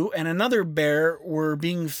Juju and another bear were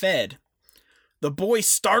being fed. The boy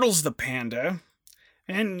startles the panda.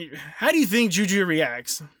 And how do you think Juju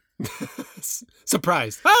reacts?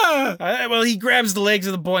 Surprised. Ah! Well, he grabs the legs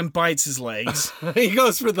of the boy and bites his legs. He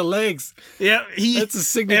goes for the legs. Yeah, That's a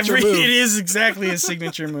signature move. It is exactly a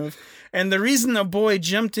signature move. And the reason the boy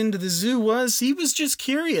jumped into the zoo was he was just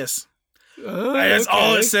curious. That's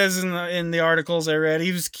all it says in the articles I read.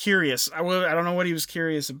 He was curious. I don't know what he was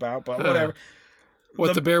curious about, but whatever.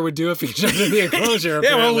 What the bear would do if he jumped in the enclosure.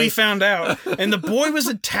 Yeah, well, we found out. And the boy was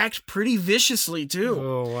attacked pretty viciously, too.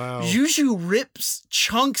 Oh, wow. Juju rips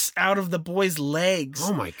chunks out of the boy's legs.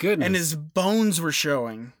 Oh, my goodness. And his bones were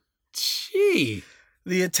showing. Gee.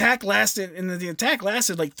 The attack lasted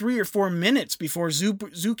like 3 or 4 minutes before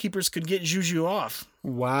zookeepers could get Juju off.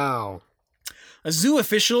 Wow. A zoo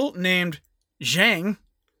official named Zhang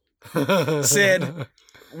said,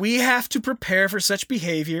 "We have to prepare for such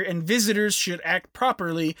behavior, and visitors should act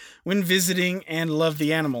properly when visiting and love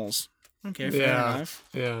the animals." Okay, fair enough.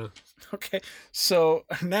 Yeah. Okay, so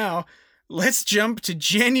now let's jump to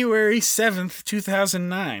January 7th,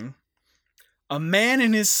 2009. A man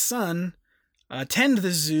and his son attend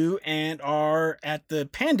the zoo and are at the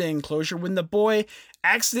panda enclosure when the boy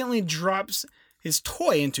accidentally drops his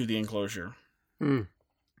toy into the enclosure.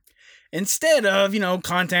 Instead of,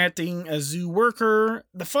 contacting a zoo worker,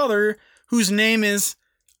 the father, whose name is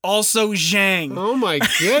also Zhang. Oh my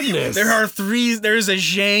goodness. There's a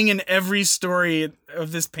Zhang in every story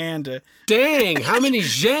of this panda. Dang, how many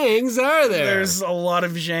Zhangs are there? There's a lot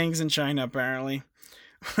of Zhangs in China, apparently.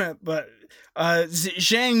 But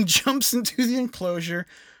Zhang jumps into the enclosure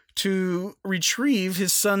to retrieve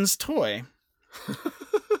his son's toy.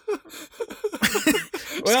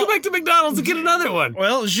 Let's go back to McDonald's and get another one.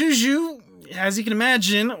 Well, Juju, as you can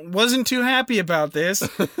imagine, wasn't too happy about this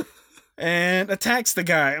and attacks the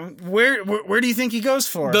guy. Where do you think he goes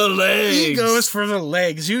for? The legs. He goes for the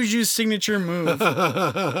legs. Juju's signature move.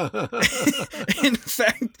 In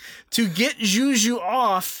fact, to get Juju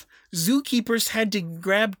off, zookeepers had to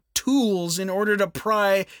grab tools in order to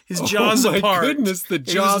pry his jaws apart. Oh my goodness, the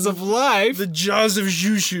jaws of life. The jaws of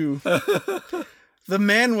Juju. The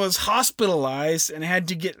man was hospitalized and had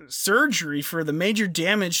to get surgery for the major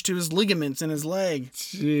damage to his ligaments in his leg.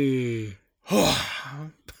 Gee.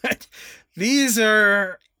 But these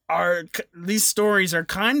stories are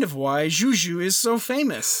kind of why Juju is so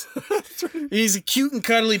famous. He's a cute and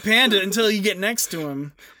cuddly panda until you get next to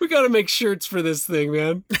him. We got to make shirts for this thing,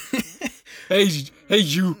 man. Hey,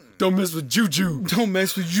 you, don't mess with Juju. Don't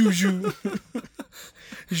mess with Juju.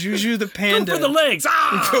 Juju the panda. Go for the legs.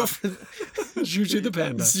 Go for Juju the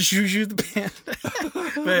panda. Juju the panda.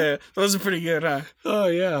 Man, those are pretty good, huh? Oh,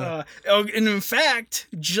 yeah. And in fact,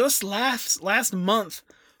 just last month,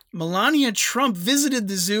 Melania Trump visited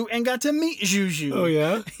the zoo and got to meet Juju. Oh,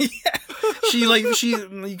 yeah?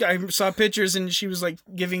 I saw pictures and she was like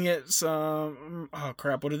giving it some, oh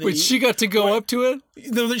crap, what did they Wait, eat? she got to go up to it?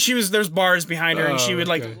 There's bars behind her and she would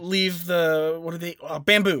okay. like leave the,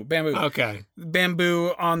 bamboo. Okay.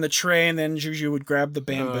 Bamboo on the tray and then Juju would grab the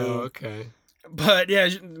bamboo. Oh, okay. But yeah,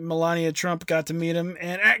 Melania Trump got to meet him,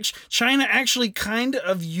 and China actually kind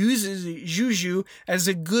of uses Juju as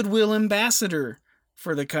a goodwill ambassador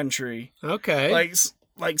for the country. Okay.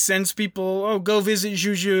 Like sends people, go visit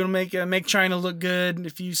Juju. It'll make China look good.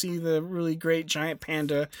 If you see the really great giant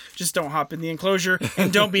panda, just don't hop in the enclosure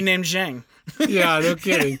and don't be named Zhang. Yeah, no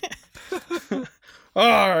kidding.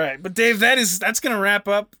 All right, but Dave, that's gonna wrap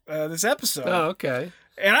up this episode. Oh, okay.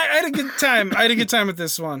 And I had a good time. I had a good time with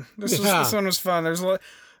this one. This one was fun. There's a lot.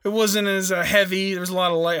 It wasn't as heavy. There was a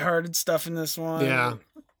lot of lighthearted stuff in this one. Yeah.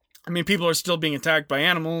 I mean, people are still being attacked by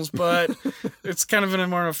animals, but it's kind of in a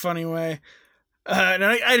more funny way. And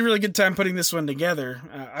I had a really good time putting this one together.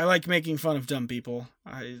 I like making fun of dumb people.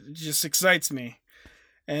 It just excites me.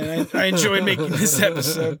 And I enjoyed making this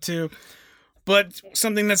episode too. But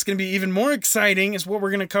something that's going to be even more exciting is what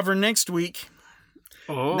we're going to cover next week.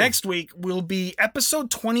 Oh. Next week will be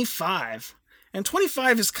episode 25. And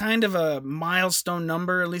 25 is kind of a milestone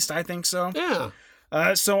number, at least I think so. Yeah.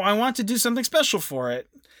 So I want to do something special for it.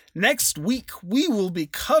 Next week, we will be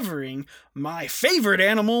covering my favorite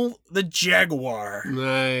animal, the jaguar.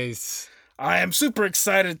 Nice. I am super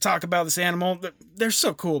excited to talk about this animal. They're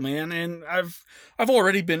so cool, man. And I've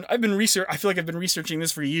been researching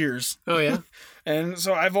this for years. Oh, yeah? And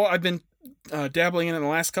so I've been dabbling in it the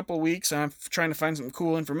last couple of weeks. I'm trying to find some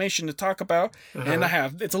cool information to talk about. Uh-huh. And I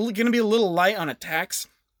have. It's going to be a little light on attacks.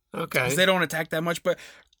 Okay. Because they don't attack that much, but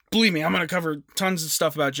believe me, I'm going to cover tons of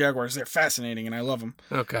stuff about jaguars. They're fascinating, and I love them.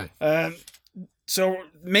 Okay. So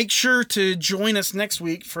make sure to join us next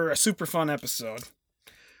week for a super fun episode.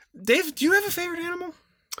 Dave, do you have a favorite animal?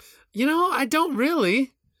 I don't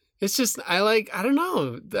really. It's just, I don't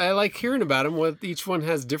know. I like hearing about them, what each one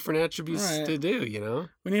has different attributes to do,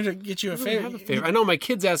 We need to get you a I don't favorite. have a favorite. I know my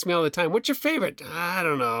kids ask me all the time, what's your favorite? I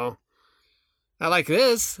don't know. I like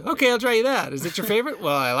this. Okay, I'll try you that. Is it your favorite?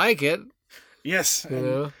 Well, I like it. Yes. You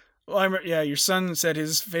know? Well, your son said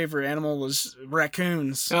his favorite animal was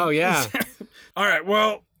raccoons. Oh, yeah. All right,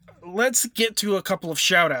 well, let's get to a couple of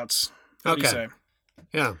shout-outs. What do you say?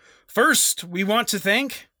 Yeah. First, we want to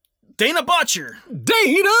thank Dana Botcher.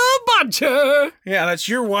 Dana Botcher! Yeah, that's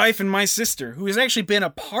your wife and my sister, who has actually been a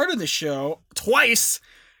part of the show twice.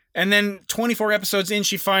 And then 24 episodes in,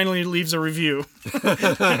 she finally leaves a review.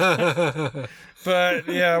 But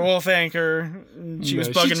yeah, we'll thank her. She was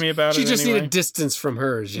bugging me about it. She just anyway. needed distance from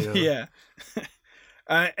hers, Yeah.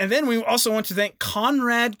 And then we also want to thank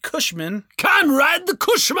Conrad Cushman. Conrad the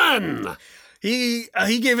Cushman! He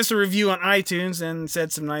gave us a review on iTunes and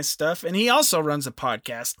said some nice stuff. And he also runs a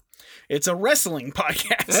podcast. It's a wrestling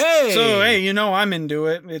podcast. Hey! So, hey, I'm into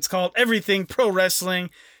it. It's called Everything Pro Wrestling.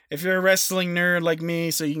 If you're a wrestling nerd like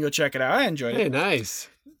me, so you can go check it out. I enjoyed it. Hey, nice.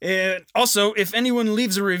 And also, if anyone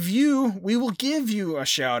leaves a review, we will give you a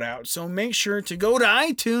shout out. So make sure to go to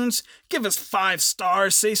iTunes, give us 5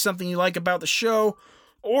 stars, say something you like about the show,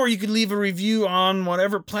 or you could leave a review on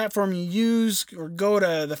whatever platform you use, or go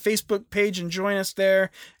to the Facebook page and join us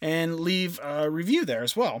there and leave a review there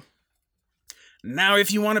as well. Now,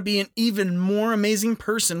 if you want to be an even more amazing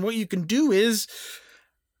person, what you can do is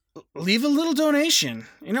leave a little donation.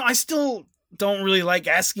 I still don't really like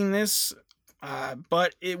asking this,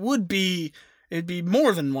 but it'd be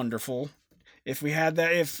more than wonderful if we had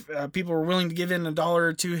that. If people were willing to give in $1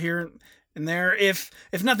 or $2 here and there, if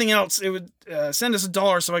nothing else, it would send us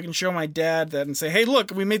 $1 so I can show my dad that and say, "Hey, look,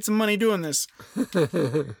 we made some money doing this."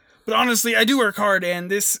 But honestly, I do work hard, and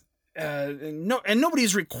this. And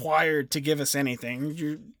nobody's required to give us anything.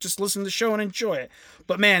 You just listen to the show and enjoy it.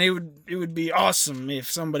 But man, it would be awesome if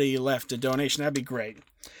somebody left a donation. That'd be great.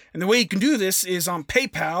 And the way you can do this is on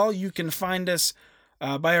PayPal. You can find us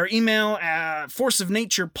by our email at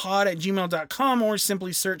forceofnaturepod@gmail.com, or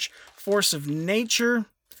simply search Force of Nature.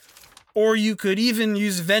 Or you could even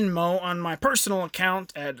use Venmo on my personal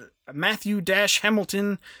account at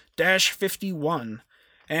Matthew-Hamilton-51.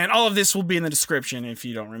 And all of this will be in the description if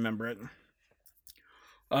you don't remember it.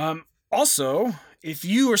 Also, if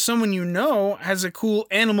you or someone you know has a cool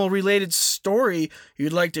animal-related story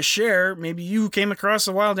you'd like to share, maybe you came across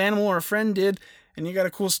a wild animal or a friend did, and you got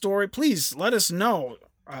a cool story, please let us know.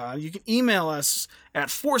 You can email us at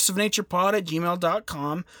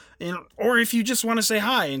forceofnaturepod@gmail.com, or if you just want to say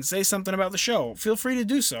hi and say something about the show, feel free to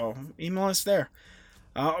do so. Email us there.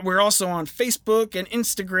 We're also on Facebook and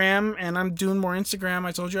Instagram, and I'm doing more Instagram.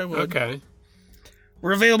 I told you I would. Okay.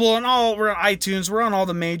 We're available on we're on iTunes. We're on all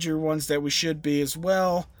the major ones that we should be as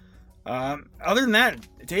well. Other than that,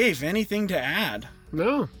 Dave, anything to add?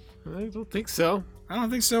 No, I don't think so. I don't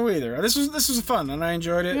think so either. This was fun, and I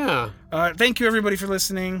enjoyed it. Yeah. Thank you, everybody, for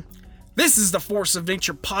listening. This is the Force of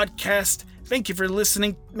Nature podcast. Thank you for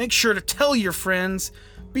listening. Make sure to tell your friends.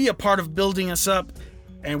 Be a part of building us up.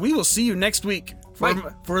 And we will see you next week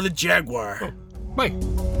for the Jaguar.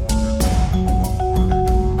 Bye.